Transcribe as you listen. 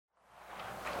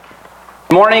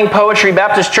Good morning, Poetry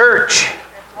Baptist Church.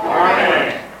 Good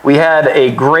morning. We had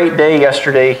a great day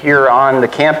yesterday here on the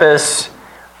campus.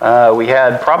 We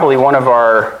had probably one of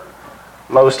our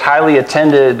most highly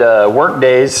attended work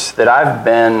days that I've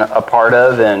been a part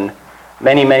of in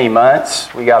many, many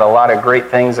months. We got a lot of great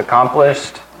things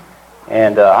accomplished.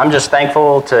 And I'm just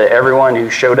thankful to everyone who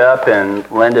showed up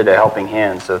and lended a helping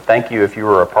hand. So thank you if you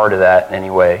were a part of that in any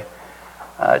way.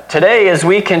 Today, as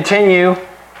we continue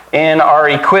in our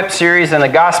Equip series in the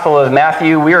Gospel of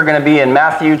Matthew, we are going to be in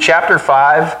Matthew chapter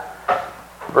 5,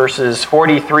 verses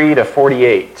 43 to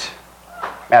 48.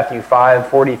 Matthew 5,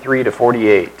 43 to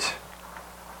 48.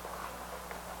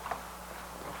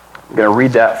 I'm going to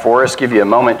read that for us, give you a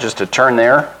moment just to turn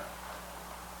there.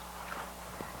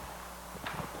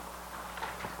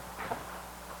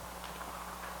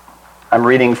 I'm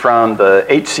reading from the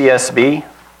HCSB.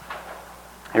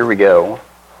 Here we go.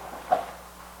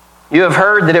 You have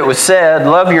heard that it was said,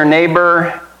 love your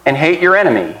neighbor and hate your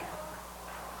enemy.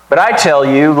 But I tell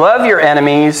you, love your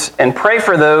enemies and pray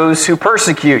for those who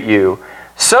persecute you,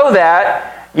 so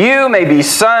that you may be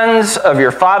sons of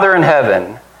your Father in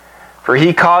heaven. For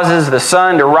he causes the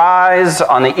sun to rise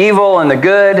on the evil and the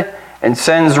good, and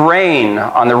sends rain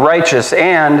on the righteous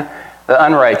and the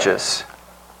unrighteous.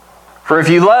 For if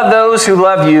you love those who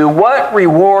love you, what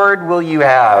reward will you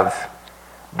have?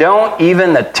 Don't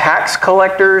even the tax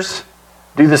collectors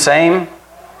do the same?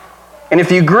 And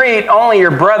if you greet only your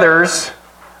brothers,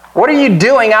 what are you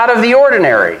doing out of the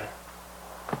ordinary?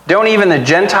 Don't even the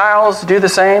Gentiles do the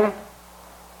same?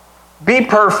 Be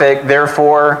perfect,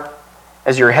 therefore,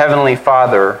 as your heavenly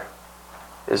Father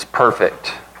is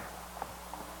perfect.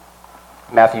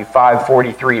 Matthew 5,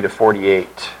 43 to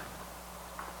 48.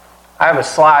 I have a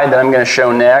slide that I'm going to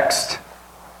show next.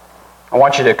 I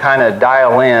want you to kind of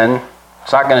dial in.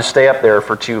 It's not going to stay up there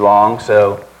for too long,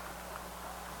 so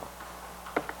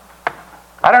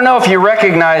I don't know if you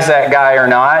recognize that guy or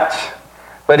not,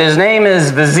 but his name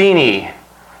is Vizzini.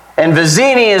 And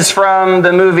Vizzini is from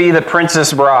the movie The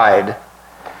Princess Bride.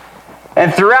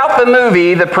 And throughout the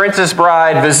movie, The Princess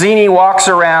Bride, Vizzini walks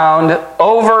around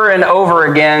over and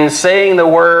over again saying the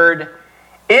word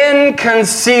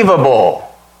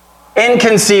inconceivable.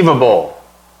 Inconceivable.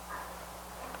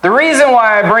 The reason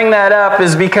why I bring that up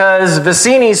is because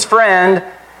Vizzini's friend,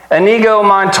 Inigo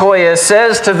Montoya,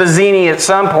 says to Vizzini at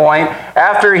some point,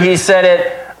 after he said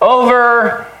it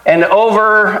over and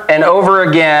over and over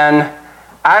again,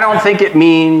 I don't think it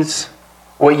means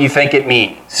what you think it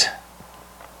means.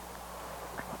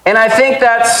 And I think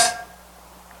that's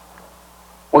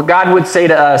what God would say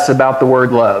to us about the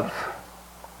word love.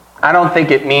 I don't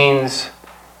think it means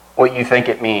what you think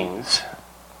it means.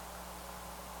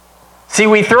 See,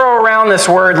 we throw around this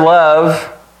word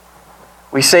love.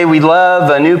 We say we love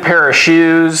a new pair of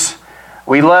shoes.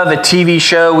 We love a TV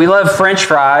show. We love French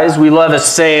fries. We love a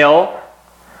sale.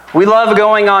 We love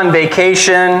going on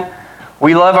vacation.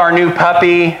 We love our new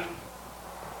puppy.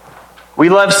 We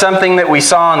love something that we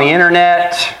saw on the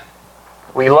internet.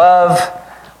 We love,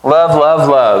 love, love,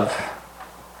 love.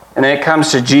 And then it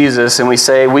comes to Jesus and we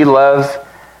say we love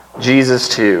Jesus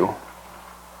too.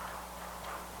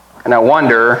 And I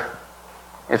wonder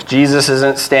if Jesus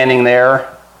isn't standing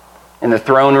there in the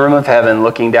throne room of heaven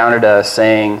looking down at us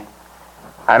saying,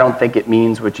 I don't think it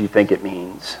means what you think it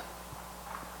means.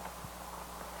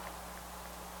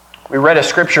 We read a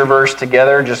scripture verse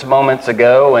together just moments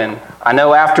ago, and I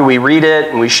know after we read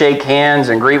it and we shake hands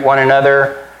and greet one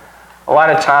another, a lot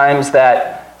of times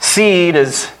that seed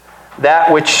is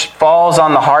that which falls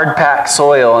on the hard-packed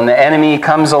soil, and the enemy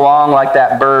comes along like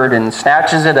that bird and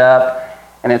snatches it up,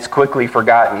 and it's quickly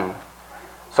forgotten.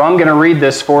 So I'm going to read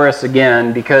this for us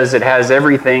again because it has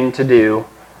everything to do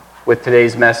with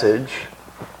today's message.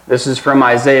 This is from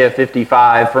Isaiah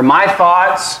 55. For my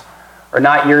thoughts are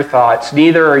not your thoughts,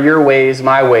 neither are your ways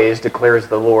my ways, declares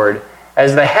the Lord.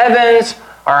 As the heavens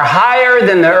are higher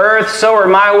than the earth, so are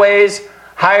my ways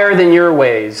higher than your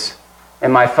ways,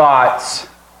 and my thoughts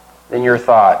than your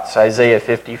thoughts. Isaiah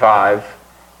 55,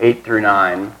 8 through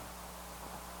 9.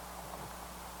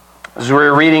 As we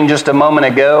were reading just a moment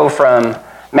ago from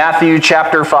Matthew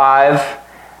chapter 5,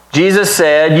 Jesus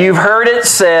said, you've heard it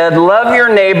said, love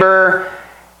your neighbor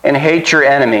and hate your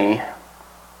enemy.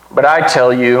 But I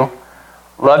tell you,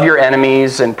 love your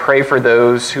enemies and pray for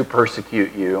those who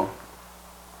persecute you.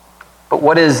 But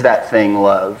what is that thing,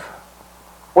 love?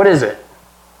 What is it?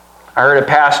 I heard a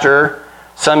pastor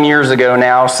some years ago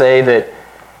now say that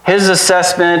his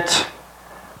assessment,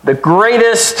 the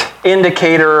greatest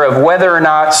indicator of whether or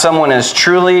not someone is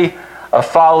truly a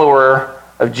follower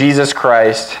of Jesus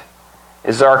Christ,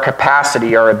 is our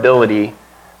capacity, our ability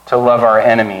to love our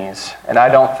enemies. And I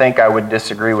don't think I would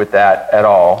disagree with that at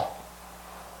all.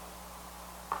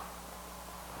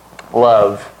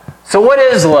 Love. So what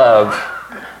is love?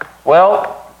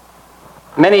 Well,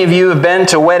 many of you have been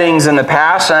to weddings in the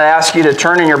past, and I ask you to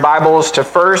turn in your Bibles to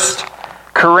 1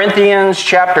 Corinthians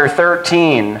chapter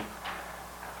 13.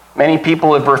 Many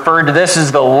people have referred to this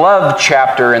as the love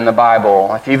chapter in the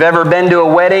Bible. If you've ever been to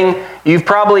a wedding, you've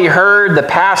probably heard the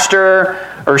pastor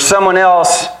or someone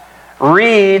else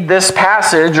read this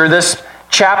passage or this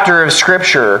chapter of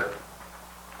Scripture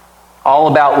all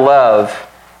about love.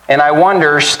 And I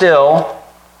wonder still,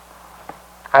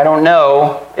 I don't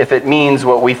know if it means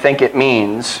what we think it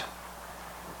means.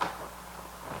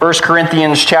 1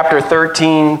 Corinthians chapter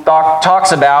 13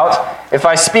 talks about, if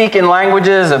I speak in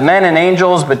languages of men and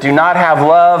angels but do not have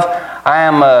love, I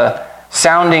am a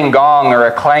sounding gong or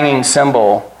a clanging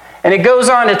cymbal. And it goes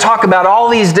on to talk about all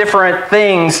these different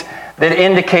things that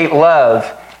indicate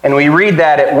love. And we read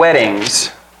that at weddings.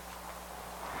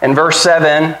 In verse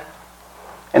 7,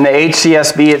 in the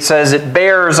HCSB, it says, it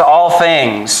bears all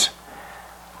things.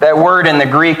 That word in the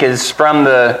Greek is from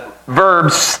the verb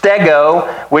stego,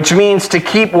 which means to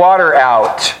keep water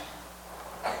out.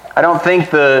 I don't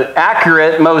think the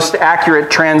most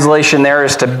accurate translation there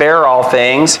is to bear all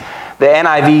things. The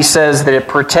NIV says that it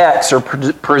protects or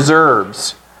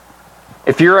preserves.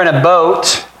 If you're in a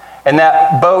boat and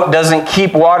that boat doesn't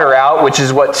keep water out, which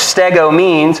is what stego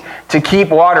means, to keep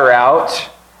water out,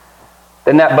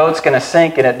 then that boat's going to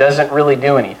sink and it doesn't really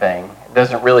do anything. It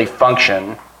doesn't really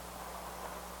function.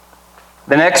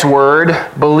 The next word,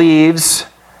 believes,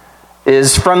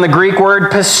 is from the Greek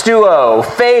word pisteuo,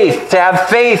 faith, to have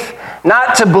faith,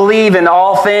 not to believe in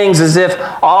all things as if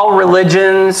all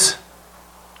religions,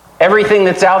 everything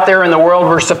that's out there in the world,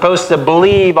 we're supposed to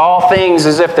believe all things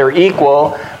as if they're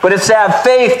equal, but it's to have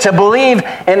faith, to believe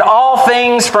in all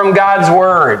things from God's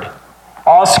Word.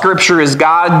 All Scripture is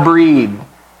God-breathed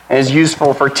and is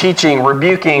useful for teaching,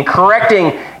 rebuking,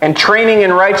 correcting, and training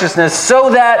in righteousness, so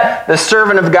that the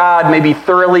servant of God may be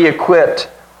thoroughly equipped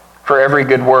for every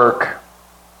good work.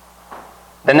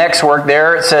 The next word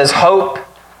there, it says hope,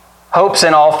 hopes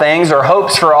in all things, or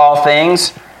hopes for all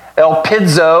things.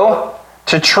 Elpidzo,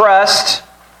 to trust,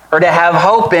 or to have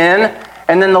hope in.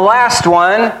 And then the last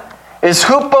one is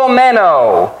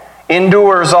hupomeno,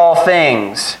 endures all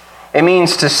things. It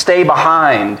means to stay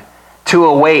behind, to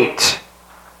await,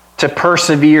 to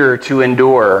persevere, to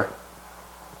endure.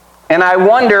 And I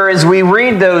wonder, as we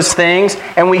read those things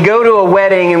and we go to a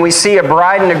wedding and we see a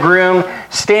bride and a groom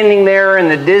standing there in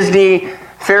the Disney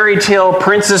fairy tale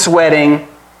princess wedding,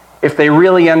 if they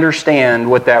really understand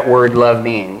what that word love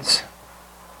means.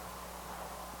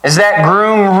 Is that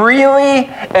groom really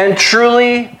and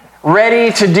truly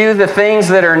ready to do the things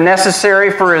that are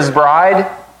necessary for his bride?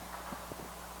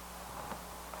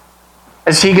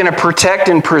 Is he going to protect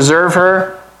and preserve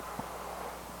her?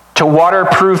 To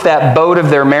waterproof that boat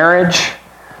of their marriage?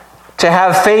 To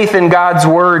have faith in God's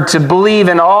Word, to believe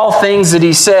in all things that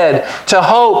He said, to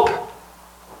hope,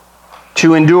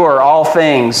 to endure all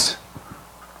things.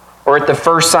 Or at the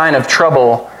first sign of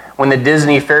trouble, when the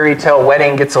Disney fairy tale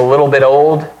wedding gets a little bit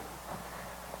old,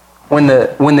 when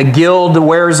the guild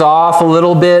wears off a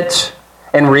little bit,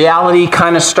 and reality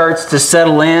kind of starts to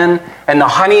settle in, and the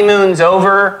honeymoon's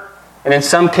over, and in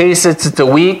some cases it's a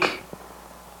week,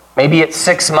 maybe it's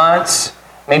 6 months,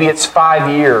 maybe it's 5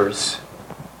 years.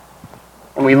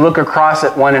 And we look across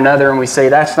at one another and we say,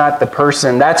 that's not the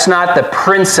person, that's not the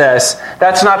princess,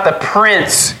 that's not the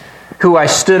prince who I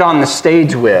stood on the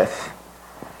stage with.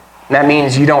 And that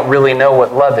means you don't really know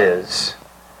what love is.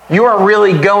 You aren't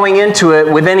really going into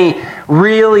it with any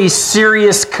really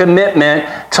serious commitment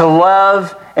to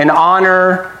love and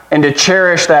honor and to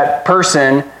cherish that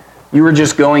person. You were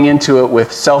just going into it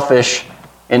with selfish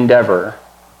endeavor.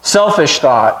 Selfish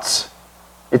thoughts.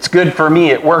 It's good for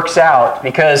me, it works out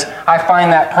because I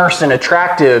find that person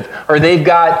attractive, or they've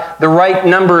got the right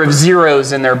number of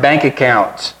zeros in their bank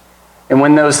account. And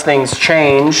when those things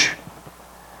change,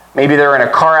 maybe they're in a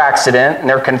car accident and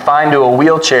they're confined to a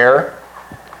wheelchair.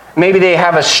 Maybe they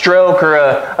have a stroke or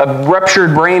a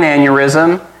ruptured brain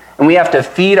aneurysm, and we have to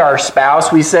feed our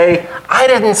spouse. We say, I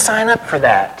didn't sign up for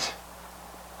that.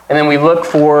 And then we look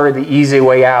for the easy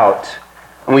way out.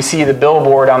 And we see the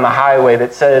billboard on the highway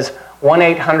that says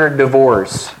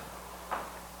 1-800-DIVORCE.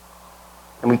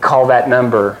 And we call that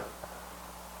number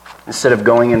instead of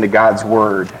going into God's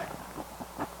Word.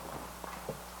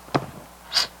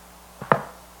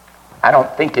 I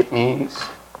don't think it means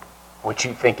what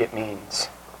you think it means.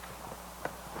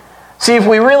 See, if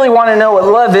we really want to know what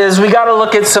love is, we got to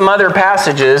look at some other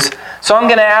passages. So I'm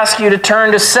going to ask you to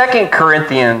turn to 2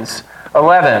 Corinthians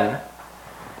 11.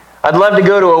 I'd love to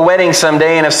go to a wedding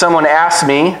someday, and if someone asks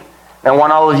me, and I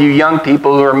want all of you young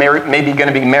people who are maybe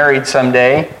going to be married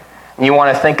someday, and you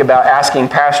want to think about asking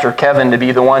Pastor Kevin to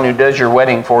be the one who does your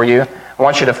wedding for you, I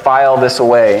want you to file this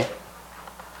away.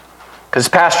 Because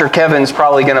Pastor Kevin's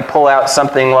probably going to pull out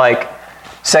something like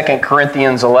 2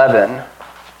 Corinthians 11.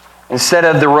 Instead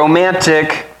of the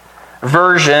romantic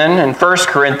version in 1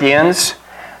 Corinthians.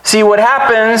 See, what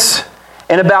happens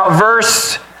in about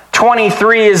verse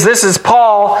 23 is this is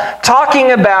Paul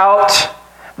talking about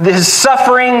his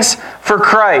sufferings for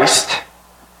Christ.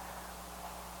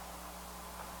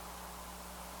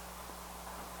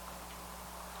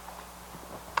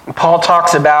 Paul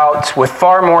talks about with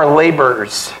far more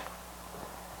labors,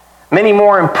 many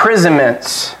more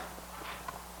imprisonments,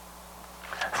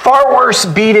 far worse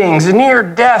beatings, near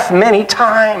death many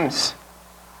times.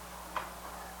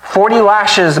 40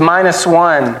 lashes minus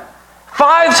 1.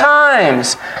 5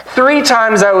 times. 3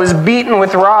 times I was beaten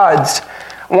with rods.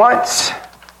 Once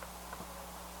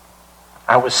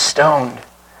I was stoned.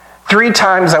 3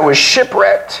 times I was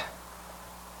shipwrecked.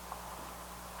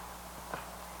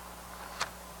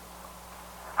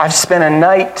 I've spent a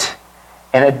night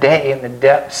and a day in the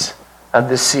depths of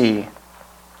the sea.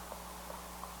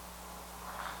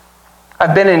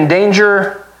 I've been in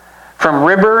danger from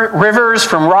rivers,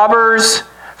 from robbers,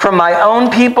 from my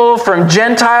own people, from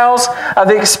Gentiles.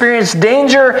 I've experienced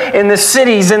danger in the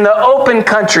cities, in the open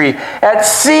country, at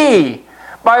sea,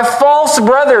 by false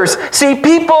brothers. See,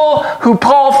 people who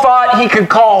Paul thought he could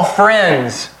call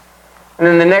friends. And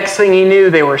then the next thing he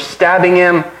knew, they were stabbing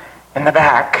him in the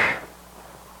back.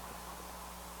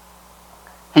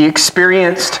 He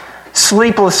experienced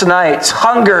sleepless nights,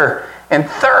 hunger, and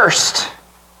thirst.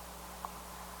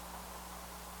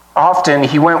 Often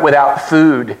he went without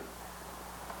food,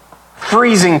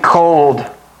 freezing cold,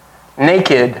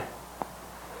 naked.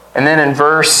 And then in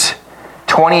verse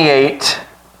 28,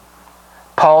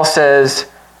 Paul says,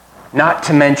 not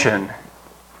to mention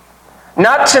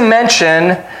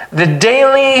the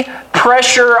daily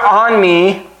pressure on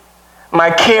me,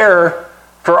 my care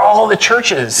for all the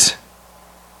churches.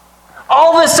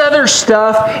 All this other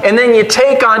stuff, and then you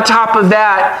take on top of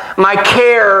that my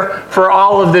care for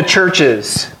all of the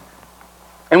churches.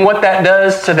 And what that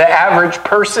does to the average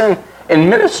person in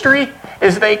ministry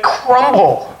is they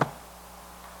crumble.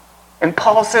 And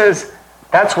Paul says,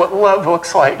 that's what love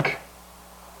looks like.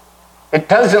 It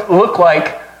doesn't look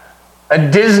like a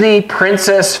Disney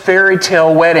princess fairy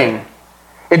tale wedding.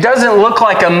 It doesn't look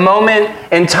like a moment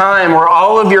in time where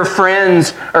all of your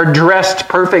friends are dressed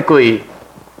perfectly.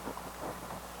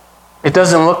 It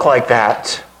doesn't look like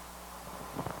that.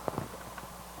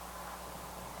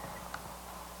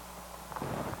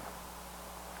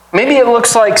 Maybe it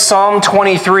looks like Psalm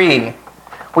 23.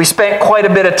 We spent quite a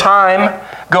bit of time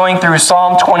going through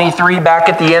Psalm 23 back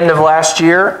at the end of last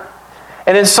year.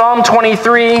 And in Psalm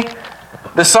 23,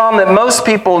 the psalm that most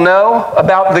people know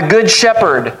about the Good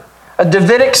Shepherd, a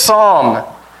Davidic psalm.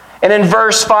 And in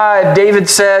verse 5, David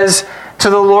says to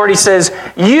the Lord, he says,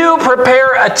 you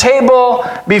prepare a table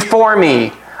before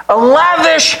me, a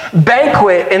lavish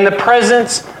banquet in the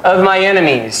presence of my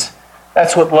enemies.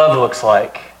 That's what love looks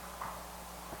like.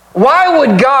 Why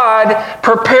would God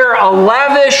prepare a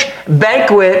lavish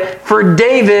banquet for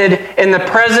David in the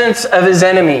presence of his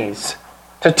enemies?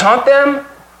 To taunt them?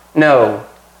 No.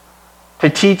 To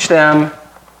teach them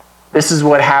this is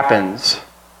what happens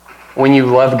when you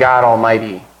love God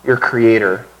Almighty, your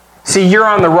Creator. See, you're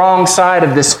on the wrong side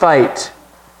of this fight.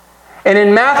 And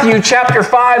in Matthew chapter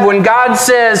 5, when God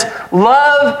says,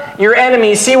 love your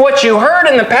enemies, see, what you heard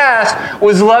in the past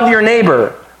was love your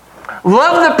neighbor.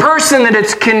 Love the person that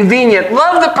it's convenient.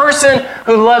 Love the person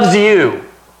who loves you,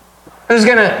 who's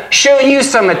going to show you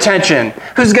some attention,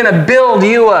 who's going to build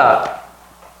you up.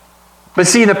 But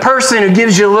see, the person who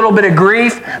gives you a little bit of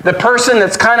grief, the person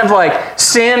that's kind of like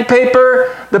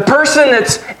sandpaper, the person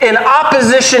that's in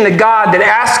opposition to God that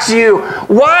asks you,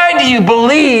 why do you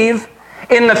believe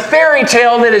in the fairy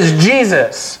tale that is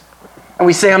Jesus? And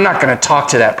we say, I'm not going to talk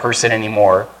to that person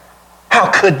anymore.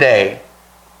 How could they?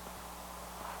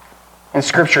 And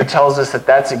Scripture tells us that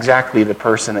that's exactly the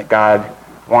person that God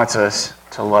wants us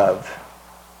to love.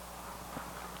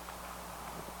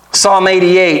 Psalm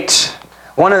 88.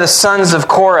 One of the sons of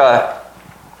Korah,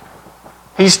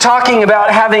 he's talking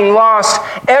about having lost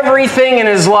everything in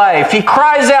his life. He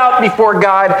cries out before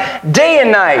God day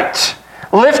and night,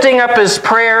 lifting up his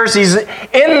prayers. He's in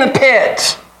the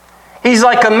pit. He's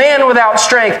like a man without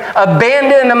strength,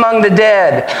 abandoned among the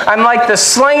dead. I'm like the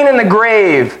slain in the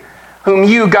grave, whom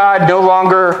you, God, no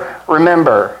longer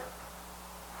remember.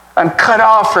 I'm cut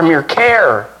off from your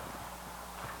care.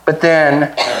 But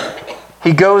then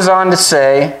he goes on to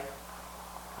say,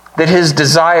 that his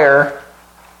desire,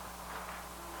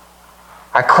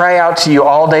 I cry out to you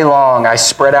all day long. I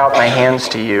spread out my hands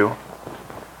to you.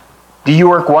 Do you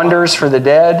work wonders for the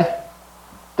dead?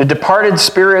 Do departed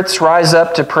spirits rise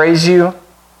up to praise you?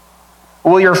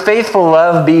 Will your faithful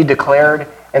love be declared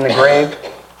in the grave?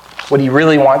 What he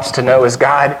really wants to know is,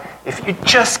 God, if you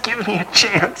just give me a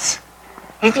chance,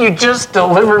 if you just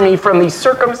deliver me from these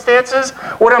circumstances,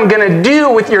 what I'm going to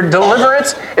do with your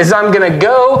deliverance is I'm going to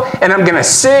go and I'm going to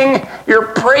sing your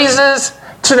praises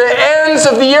to the ends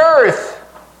of the earth.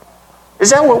 Is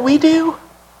that what we do?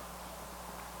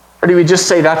 Or do we just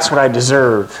say, that's what I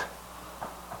deserve?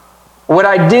 What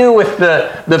I do with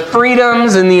the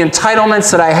freedoms and the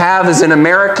entitlements that I have as an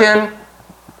American,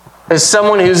 as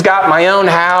someone who's got my own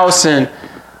house and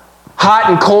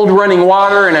hot and cold running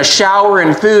water and a shower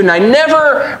and food, and I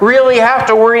never really have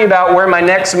to worry about where my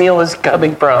next meal is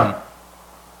coming from.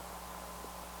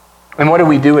 And what do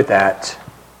we do with that?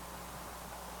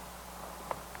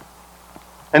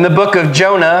 In the book of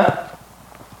Jonah,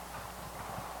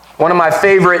 one of my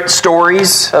favorite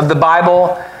stories of the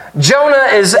Bible,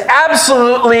 Jonah is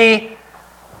absolutely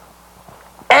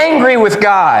angry with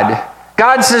God.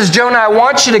 God says, Jonah, I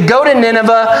want you to go to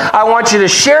Nineveh. I want you to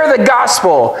share the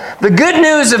gospel, the good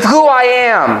news of who I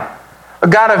am, a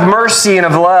God of mercy and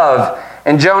of love.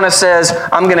 And Jonah says,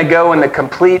 I'm going to go in the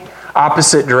complete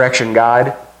opposite direction,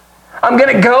 God. I'm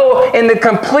going to go in the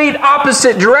complete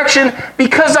opposite direction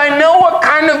because I know what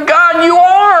kind of God you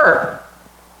are.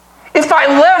 If I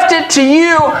left it to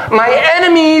you, my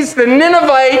enemies, the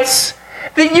Ninevites,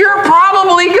 that you're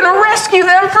probably going to rescue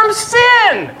them from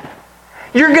sin.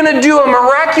 You're going to do a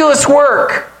miraculous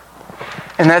work.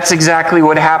 And that's exactly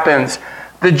what happens.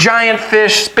 The giant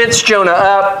fish spits Jonah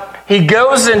up. He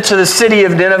goes into the city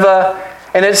of Nineveh.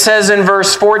 And it says in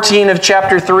verse 14 of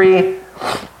chapter 3,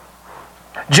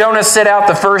 Jonah set out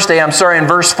the first day, in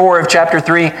verse 4 of chapter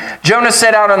 3, Jonah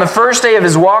set out on the first day of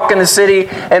his walk in the city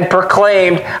and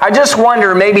proclaimed. I just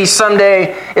wonder, maybe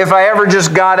someday, if I ever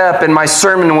just got up and my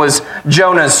sermon was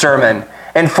Jonah's sermon.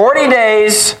 In 40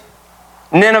 days,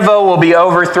 Nineveh will be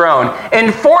overthrown.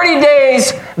 In 40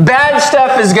 days, bad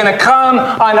stuff is going to come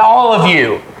on all of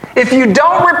you. If you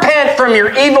don't repent from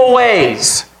your evil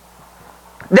ways.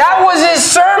 That was his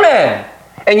sermon.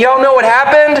 And y'all know what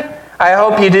happened? I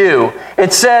hope you do.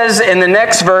 It says in the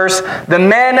next verse, the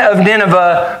men of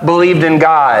Nineveh believed in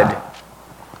God.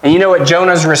 And you know what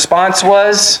Jonah's response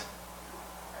was?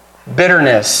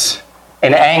 Bitterness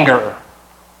and anger.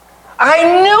 I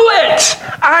knew it!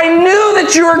 I knew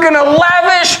that you were going to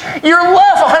lavish your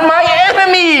love on my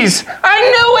enemies! I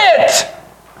knew it!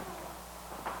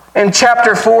 In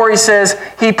chapter 4, he says,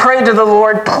 he prayed to the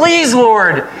Lord, please,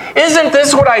 Lord, isn't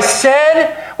this what I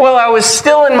said while I was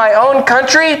still in my own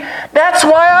country? That's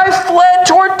why I fled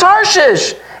toward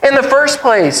Tarshish in the first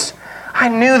place. I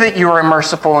knew that you were a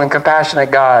merciful and compassionate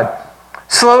God,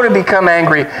 slow to become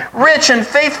angry, rich in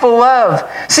faithful love.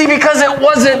 See, because it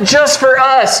wasn't just for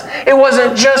us. It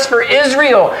wasn't just for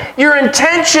Israel. Your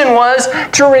intention was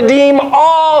to redeem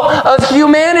all of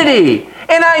humanity.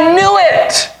 And I knew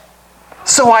it.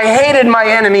 So I hated my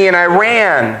enemy and I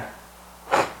ran.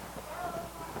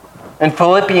 In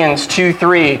Philippians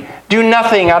 2:3, do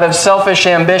nothing out of selfish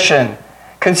ambition.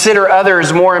 Consider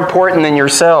others more important than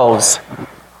yourselves.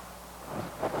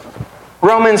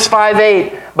 Romans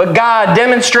 5:8, but God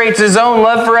demonstrates his own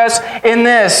love for us in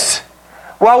this.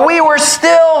 While we were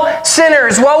still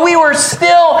sinners, while we were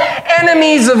still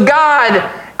enemies of God,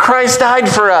 Christ died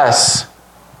for us.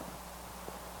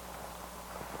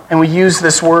 And we use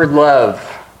this word love.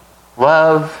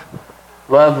 Love,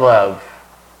 love, love.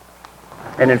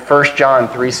 And in 1 John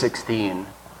 3:16,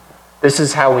 this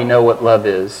is how we know what love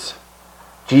is.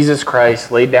 Jesus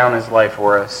Christ laid down his life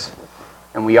for us,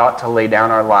 and we ought to lay down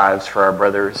our lives for our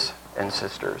brothers and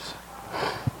sisters.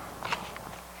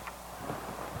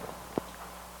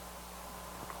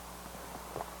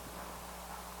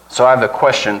 So I have a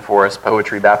question for us,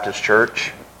 Poetry Baptist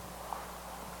Church.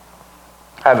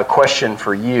 I have a question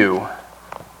for you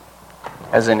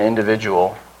as an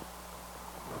individual.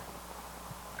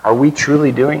 Are we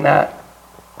truly doing that?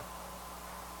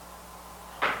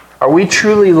 Are we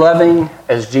truly loving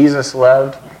as Jesus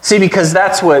loved? See, because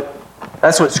that's what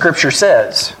Scripture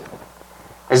says.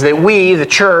 Is that we, the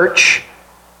church,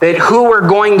 that who we're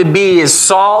going to be is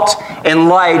salt and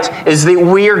light, is that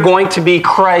we are going to be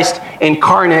Christ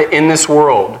incarnate in this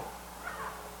world.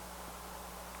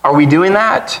 Are we doing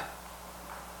that?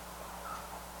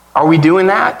 Are we doing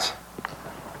that?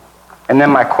 And then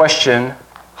my question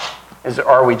is,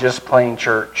 are we just playing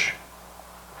church?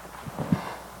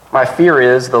 My fear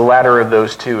is the latter of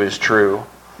those two is true.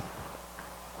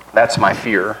 That's my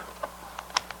fear.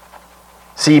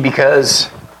 See, because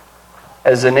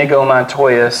as Inigo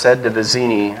Montoya said to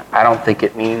Vizzini, I don't think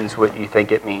it means what you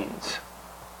think it means.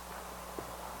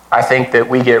 I think that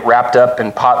we get wrapped up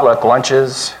in potluck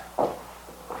lunches.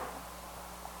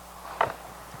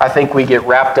 I think we get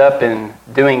wrapped up in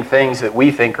doing things that we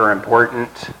think are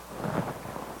important.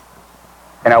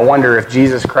 And I wonder if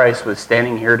Jesus Christ was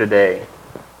standing here today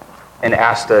and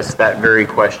asked us that very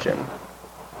question.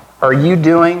 Are you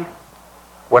doing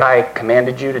what I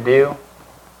commanded you to do,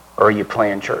 or are you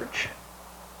playing church?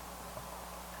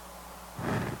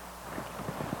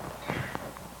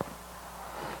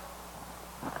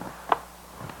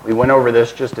 We went over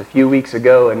this just a few weeks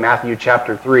ago in Matthew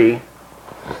chapter 3.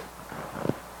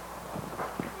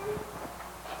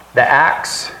 The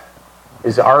axe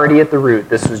is already at the root.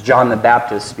 This was John the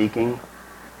Baptist speaking.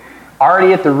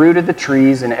 Already at the root of the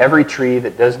trees, and every tree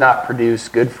that does not produce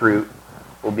good fruit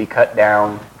will be cut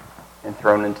down and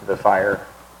thrown into the fire.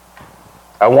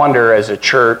 I wonder, as a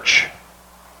church,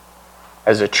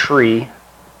 as a tree,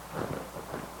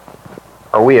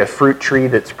 are we a fruit tree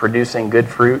that's producing good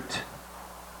fruit?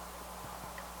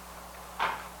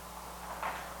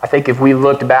 I think if we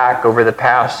looked back over the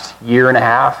past year and a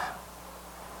half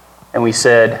and we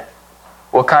said,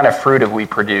 what kind of fruit have we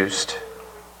produced?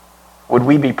 Would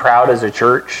we be proud as a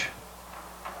church?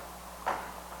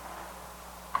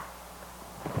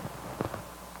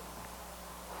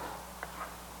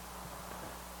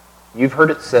 You've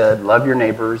heard it said, love your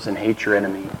neighbors and hate your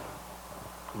enemy.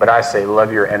 But I say,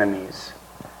 love your enemies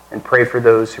and pray for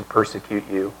those who persecute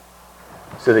you,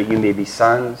 so that you may be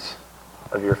sons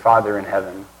of your Father in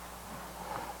heaven.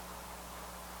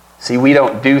 See, we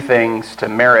don't do things to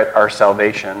merit our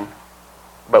salvation,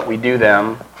 but we do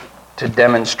them to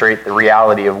demonstrate the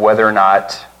reality of whether or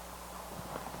not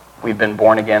we've been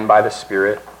born again by the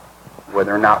Spirit,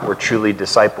 whether or not we're truly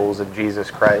disciples of Jesus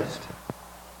Christ,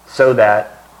 so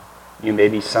that you may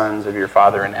be sons of your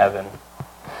Father in heaven.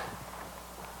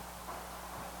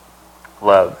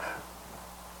 Love.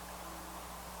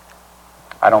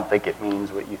 I don't think it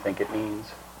means what you think it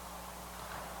means.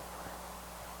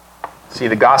 See,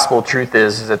 the gospel truth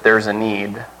is that there's a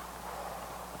need.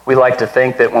 We like to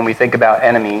think that when we think about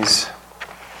enemies,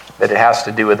 that it has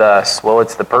to do with us. Well,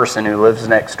 it's the person who lives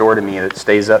next door to me that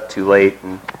stays up too late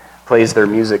and plays their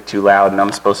music too loud, and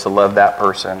I'm supposed to love that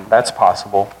person. That's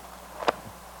possible.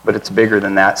 But it's bigger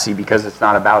than that, see, because it's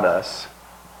not about us.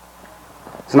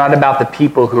 It's not about the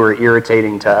people who are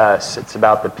irritating to us. It's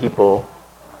about the people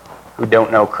who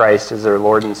don't know Christ as their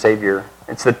Lord and Savior.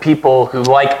 It's the people who,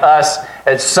 like us,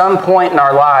 at some point in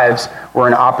our lives, were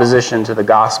in opposition to the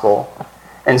gospel.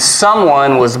 And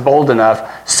someone was bold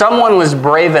enough, someone was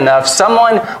brave enough,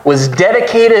 someone was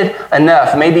dedicated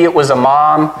enough. Maybe it was a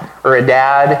mom or a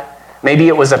dad. Maybe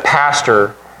it was a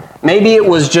pastor. Maybe it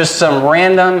was just some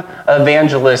random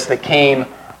evangelist that came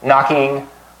knocking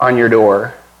on your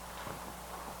door.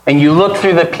 And you looked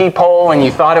through the peephole and you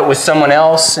thought it was someone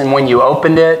else, and when you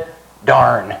opened it,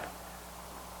 darn,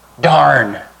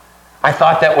 I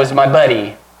thought that was my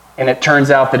buddy. And it turns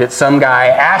out that it's some guy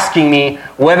asking me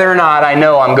whether or not I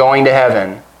know I'm going to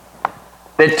heaven.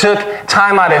 That took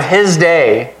time out of his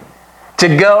day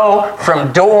to go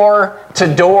from door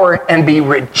to door and be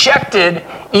rejected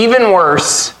even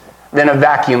worse than a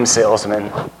vacuum salesman.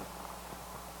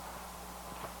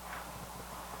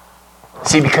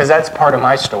 See, because that's part of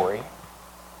my story.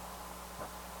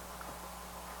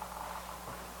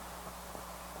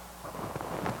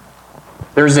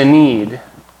 There's a need.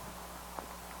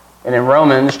 And in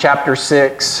Romans chapter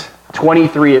 6,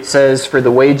 23, it says, for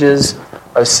the wages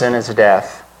of sin is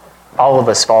death. All of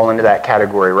us fall into that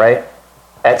category, right?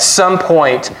 At some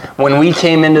point, when we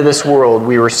came into this world,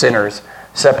 we were sinners,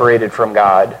 separated from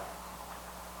God.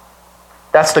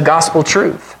 That's the gospel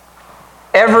truth.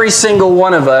 Every single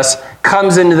one of us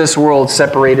comes into this world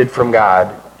separated from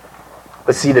God.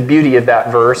 But see, the beauty of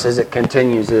that verse as it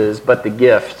continues is, but the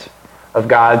gift of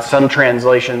God. Some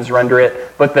translations render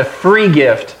it, but the free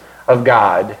gift of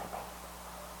God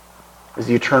is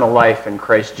the eternal life in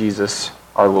Christ Jesus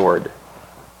our Lord.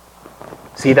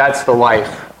 See, that's the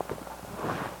life.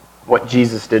 What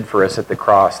Jesus did for us at the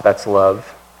cross, that's love.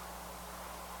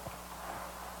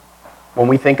 When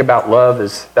we think about love,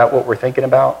 is that what we're thinking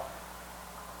about?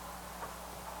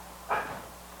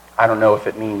 I don't know if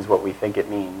it means what we think it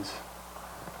means.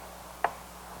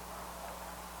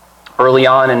 Early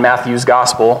on in Matthew's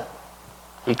gospel,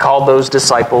 he called those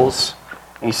disciples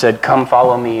and he said, come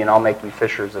follow me and I'll make you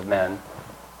fishers of men.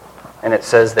 And it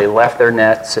says they left their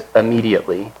nets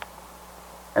immediately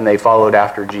and they followed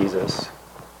after Jesus.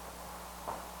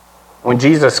 When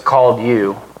Jesus called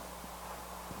you,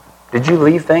 did you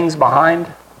leave things behind?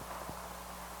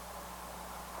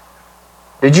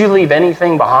 Did you leave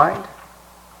anything behind?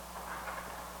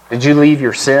 Did you leave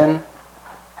your sin?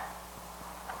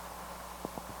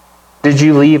 Did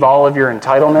you leave all of your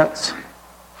entitlements?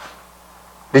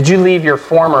 Did you leave your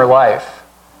former life?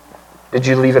 Did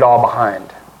you leave it all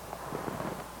behind?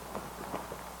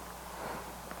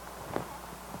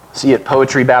 See, at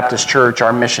Poetry Baptist Church,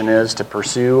 our mission is to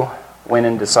pursue, win,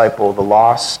 and disciple the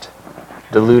lost,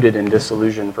 deluded, and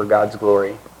disillusioned for God's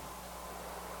glory.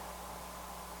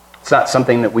 It's not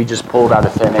something that we just pulled out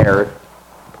of thin air.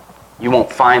 You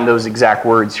won't find those exact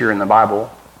words here in the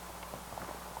Bible.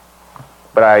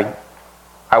 But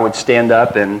I would stand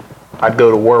up and I'd go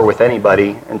to war with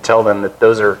anybody and tell them that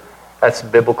that's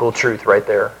biblical truth right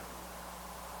there.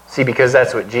 See, because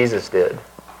that's what Jesus did.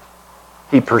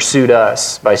 He pursued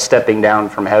us by stepping down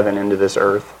from heaven into this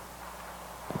earth.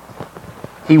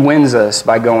 He wins us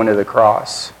by going to the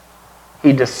cross.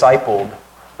 He discipled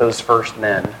those first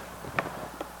men.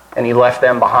 And he left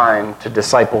them behind to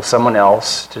disciple someone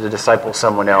else, to disciple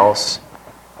someone else.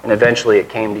 And eventually it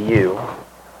came to you.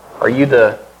 Are you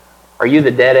the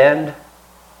dead end?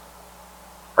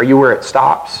 Are you where it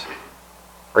stops?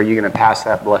 Or are you going to pass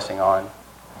that blessing on?